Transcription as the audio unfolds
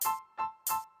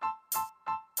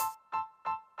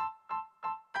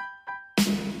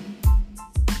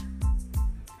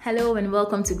Hello and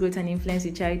welcome to Growth and Influence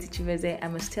with Charity Chiveze. I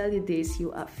must tell you this,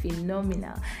 you are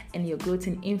phenomenal and your growth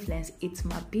and influence, it's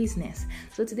my business.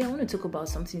 So today I want to talk about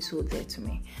something so dear to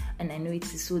me, and I know it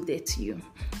is so dear to you,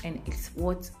 and it's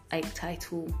what I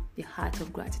title the heart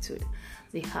of gratitude.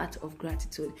 The heart of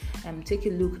gratitude. Take a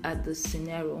look at the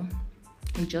scenario.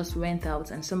 You just went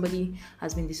out and somebody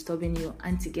has been disturbing you.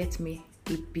 Auntie, get me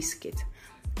a biscuit.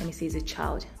 Let me say it's a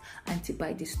child. Auntie,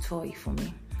 buy this toy for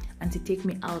me. And to take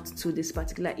me out to this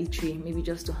particular eatery, maybe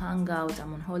just to hang out,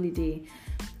 I'm on holiday,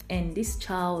 and this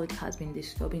child has been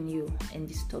disturbing you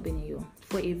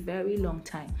for a very long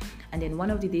time. And then one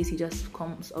of the days he just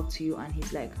comes up to you and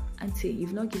he's like, Auntie,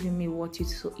 you've not given me what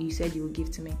you said you would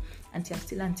give to me. Auntie, I'm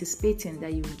still anticipating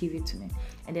that you will give it to me.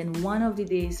 And then one of the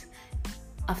days,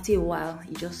 after a while,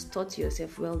 you just thought to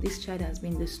yourself, well, this child has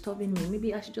been disturbing me,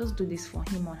 maybe I should just do this for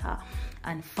him or her.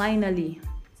 And finally,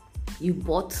 you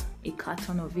bought a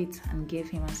carton of it and gave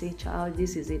him and say, child,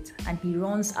 this is it. And he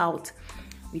runs out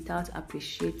without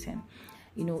appreciating.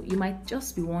 You might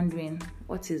just be wondering,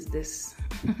 what is this?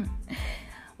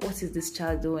 What is this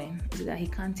child doing? Is it that he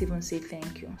can't even say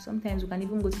thank you? Sometimes we can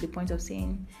even go to the point of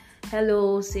saying,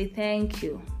 hello, say thank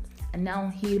you. And now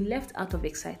he left out of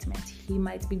excitement. He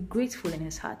might be grateful in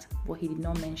his heart, but he did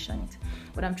not mention it.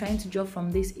 What I'm trying to draw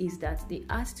from this is that the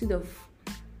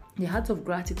heart of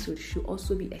gratitude should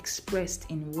also be expressed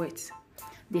in words.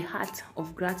 The heart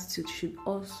of gratitude should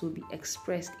also be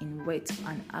expressed in words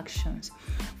and actions.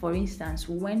 For instance,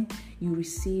 when you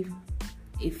receive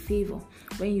a favor,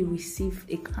 when you receive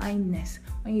a kindness,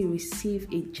 when you receive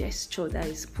a gesture that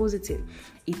is positive,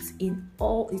 it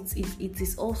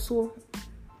is also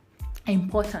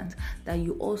important that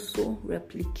you also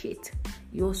replicate,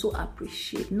 you also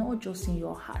appreciate, not just in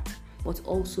your heart, but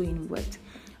also in words.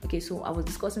 Okay, so I was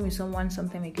discussing with someone some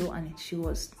time ago, and she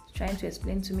was trying to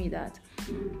explain to me that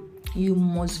you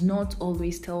must not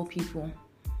always tell people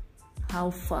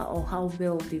how far or how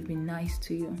well they've been nice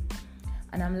to you.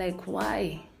 And I'm like,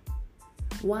 why?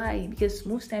 Why? Because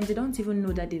most times they don't even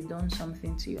know that they've done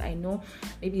something to you. I know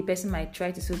maybe the person might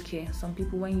try to say, okay, some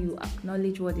people, when you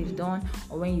acknowledge what they've done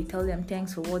or when you tell them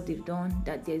thanks for what they've done,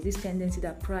 that there's this tendency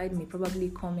that pride may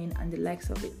probably come in and the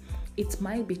likes of it. It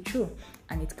might be true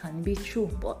and it can be true,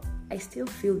 but I still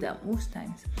feel that most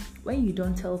times when you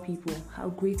don't tell people how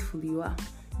grateful you are,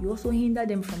 you also hinder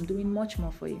them from doing much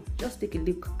more for you. Just take a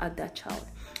look at that child.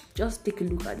 Just take a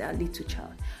look at that little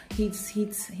child.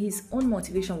 His own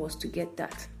motivation was to get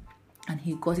that, and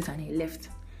he got it and he left.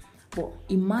 But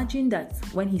imagine that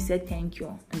when he said thank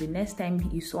you, and the next time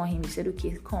you saw him, he said,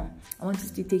 okay, come, I want to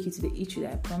still take you to the eatery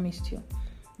that I promised you.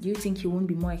 Do you think he won't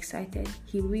be more excited?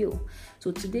 He will.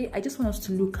 So today, I just want us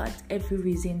to look at every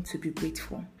reason to be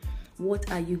grateful.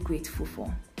 What are you grateful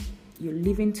for? You're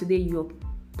living today, you're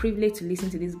privileged to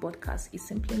listen to this podcast. It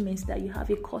simply means that you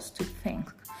have a cause to thank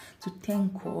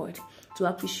God, to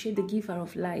appreciate the giver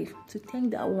of life, to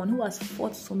thank that one who has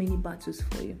fought so many battles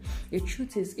for you. The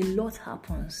truth is, a lot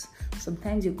happens.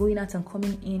 Sometimes you're going out and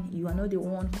coming in, you are not the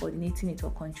one coordinating it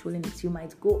or controlling it. You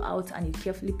might go out and you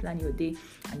carefully plan your day,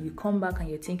 and you come back and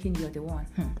you're thinking you're the one.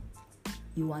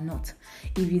 You are not.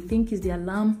 If you think it's the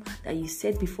alarm that you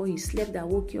set before you slept that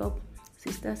woke you up,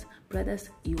 sisters, brothers,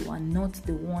 you are not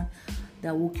the one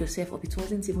that woke yourself up. It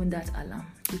wasn't even that alarm.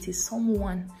 It is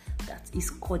someone that is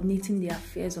coordinating the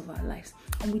affairs of our lives.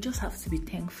 And we just have to be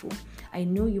thankful. I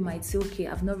know you might say, okay,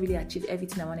 I've not really achieved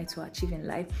everything I wanted to achieve in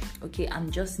life. Okay, I'm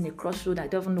just in a crossroad. I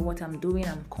don't know what I'm doing.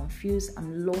 I'm confused.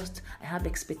 I'm lost. I have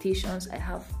expectations. I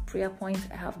have prayer points.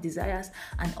 I have desires.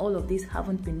 And all of these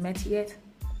haven't been met yet.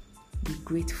 Be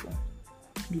grateful.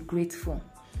 Be grateful.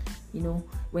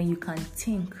 When you can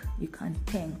think, you can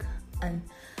thank. And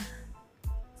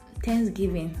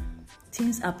thanksgiving,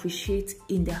 things appreciate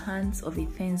in the hands of a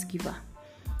thanksgiver.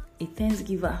 A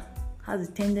thanksgiver has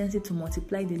a tendency to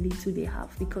multiply the little they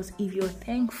have, because if you're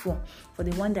thankful for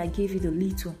the one that gave you the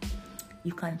little,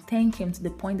 you can thank him to the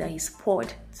point that he's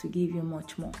poured to give you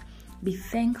much more. Be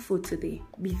thankful today.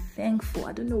 Be thankful.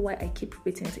 I don't know why I keep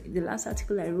repeating it. The last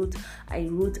article I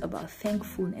wrote about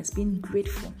thankfulness, being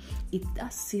grateful. It's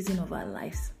that season of our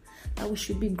lives that we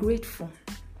should be grateful.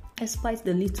 Despite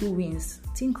the little wins,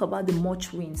 think about the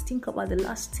much wins. Think about the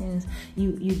last things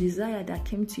you desire that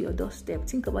came to your doorstep.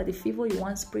 Think about the favor you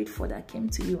once prayed for that came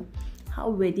to you.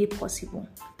 How were they possible?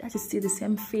 That is still the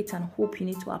same faith and hope you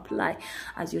need to apply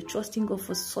as you're trusting God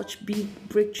for such big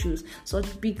breakthroughs,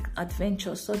 such big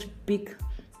adventures, such big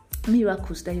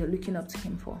miracles that you're looking up to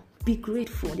him for. Be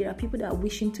grateful. There are people that are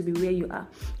wishing to be where you are.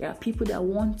 There are people that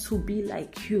want to be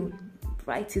like you.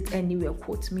 Write it anywhere,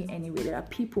 quote me anywhere. There are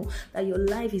people that your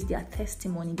life is their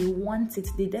testimony. They want it,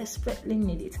 they desperately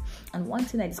need it. And one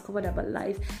thing I discovered about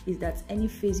life is that any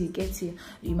phase you get to,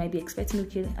 you might be expecting,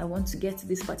 okay, I want to get to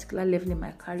this particular level in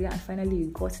my career, and finally you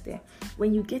got there.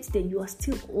 When you get there, you are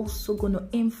still also going to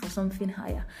aim for something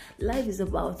higher. Life is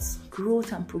about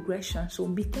growth and progression. So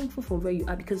be thankful for where you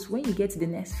are, because when you get to the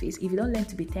next phase, if you don't learn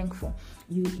to be thankful,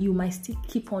 you might still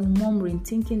keep on murmuring,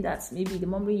 thinking that maybe the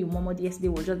murmuring you murmured yesterday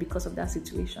was just because of that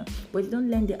situation. But if you don't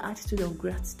learn the attitude of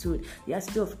gratitude, the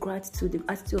attitude of gratitude, the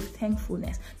attitude of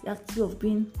thankfulness, the attitude of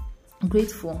being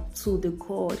grateful to the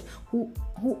God who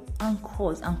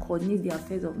anchors and coordinates the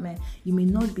affairs of men, you may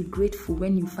not be grateful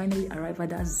when you finally arrive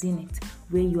at that zenith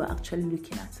where you are actually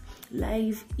looking at.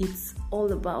 Life, it's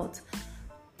all about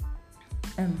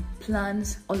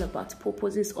plans, all about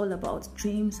purposes, all about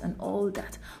dreams and all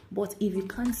that. But if you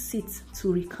can't sit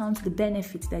to recount the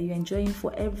benefits that you're enjoying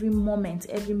for every moment,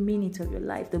 every minute of your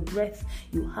life, the breath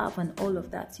you have and all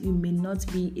of that, you may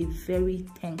not be a very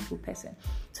thankful person.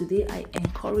 Today, I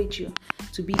encourage you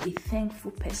to be a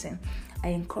thankful person. I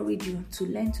encourage you to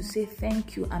learn to say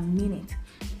thank you and mean it.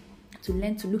 To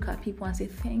learn to look at people and say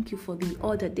thank you for the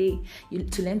other day.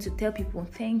 To learn to tell people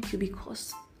thank you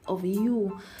because of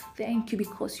you. Thank you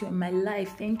because you're in my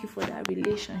life. Thank you for that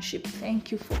relationship.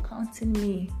 Thank you for counting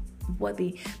me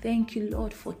worthy. Thank you,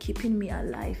 Lord, for keeping me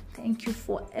alive. Thank you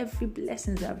for every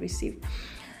blessing that I've received.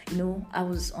 I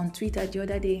was on Twitter the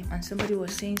other day and somebody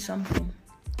was saying something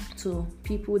to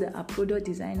people that are product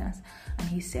designers, and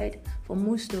he said, for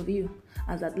most of you,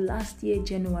 as at last year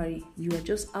January, you are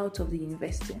just out of the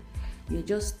university. You're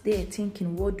just there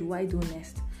thinking, what do I do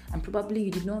next? And probably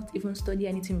you did not even study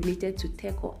anything related to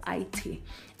tech or IT.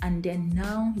 And then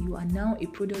now you are now a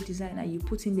product designer. You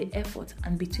put in the effort,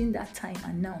 and between that time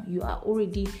and now, you are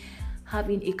already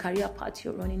having a career path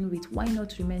you're running with. Why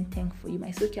not remain thankful? You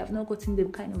might say, okay, I've not gotten the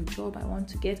kind of job I want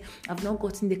to get. I've not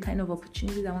gotten the kind of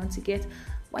opportunities I want to get.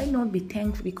 Why not be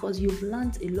thankful? Because you've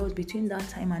learned a lot between that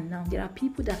time and now. There are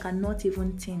people that cannot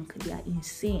even think. They are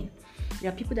insane.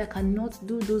 There are people that cannot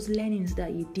do those learnings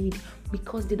that you did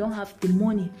because they don't have the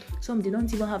money. Some, they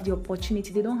don't even have the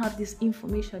opportunity. They don't have this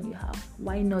information you have.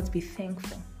 Why not be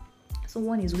thankful?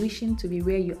 Someone is wishing to be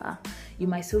where you are. You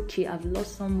might say, okay, I've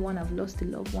lost someone, I've lost a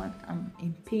loved one, I'm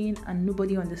in pain and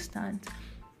nobody understands.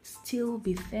 Still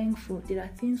be thankful. There are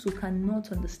things we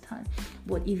cannot understand,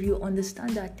 but if you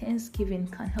understand that thanksgiving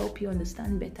can help you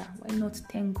understand better, why not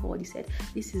thank God? He said,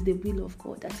 this is the will of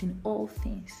God, that in all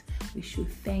things we should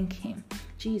thank him.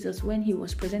 Jesus, when he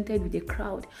was presented with a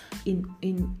crowd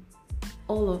in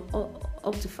all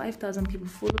up to 5,000 people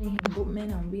following him, both men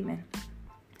and women,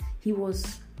 he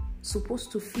was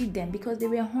supposed to feed them because they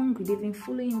were hungry. They've been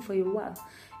following him for a while.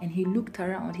 And he looked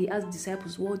around. He asked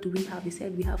disciples, what do we have? He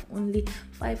said, we have only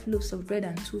 5 loaves of bread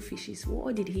and 2 fishes.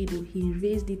 What did he do? He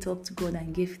raised it up to God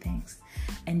and gave thanks.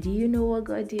 And do you know what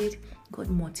God did? God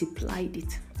multiplied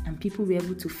it. And people were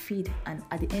able to feed. And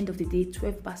at the end of the day,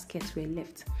 12 baskets were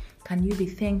left. Can you be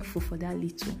thankful for that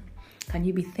little? Can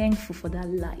you be thankful for that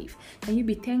life? Can you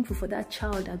be thankful for that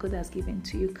child that God has given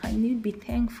to you? Can you be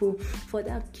thankful for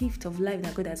that gift of life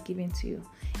that God has given to you?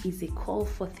 It's a call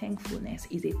for thankfulness.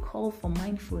 It's a call for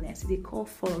mindfulness. It's a call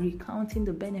for recounting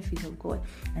the benefits of God.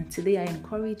 And today I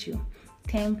encourage you,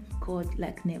 thank God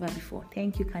like never before.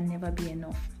 Thank you can never be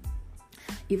enough.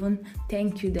 Even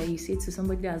thank you that you say to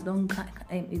somebody that has done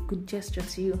a good gesture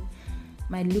to you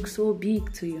might look so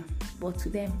big to you, but to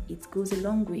them it goes a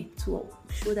long way to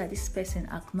show that this person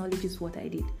acknowledges what I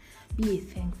did. Be a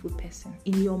thankful person.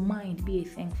 In your mind, be a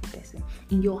thankful person.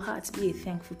 In your heart, be a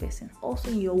thankful person. Also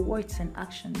in your words and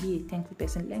action, be a thankful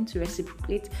person. Learn to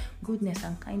reciprocate goodness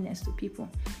and kindness to people.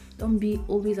 Don't be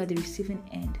always at the receiving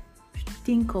end.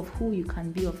 Think of who you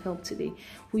can be of help today,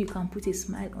 who you can put a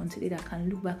smile on today, that can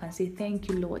look back and say, thank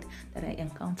you, Lord, that I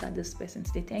encountered this person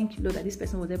today. Thank you, Lord, that this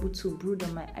person was able to brood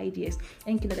on my ideas.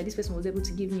 Thank you, Lord, that this person was able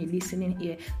to give me a listening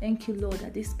ear. Thank you, Lord,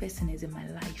 that this person is in my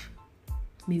life.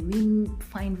 May we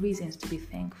find reasons to be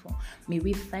thankful. May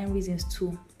we find reasons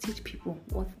to teach people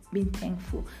what being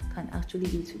thankful can actually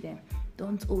do to them.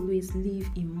 Don't always live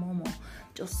in murmur.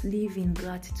 Just live in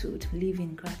gratitude. Live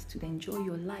in gratitude. Enjoy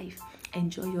your life.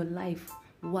 Enjoy your life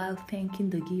while thanking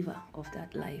the giver of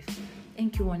that life.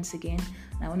 Thank you once again.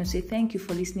 And I want to say thank you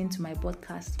for listening to my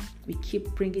podcast. We keep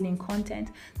bringing in content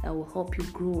that will help you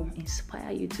grow,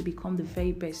 inspire you to become the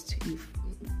very best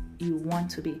you want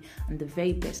to be, and the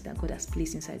very best that God has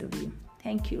placed inside of you.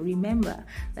 Thank you. Remember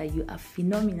that you are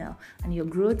phenomenal, and your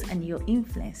growth and your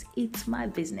influence, it's my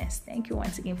business. Thank you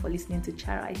once again for listening to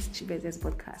Chara Chibeze's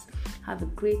podcast. Have a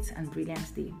great and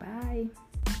brilliant day. Bye.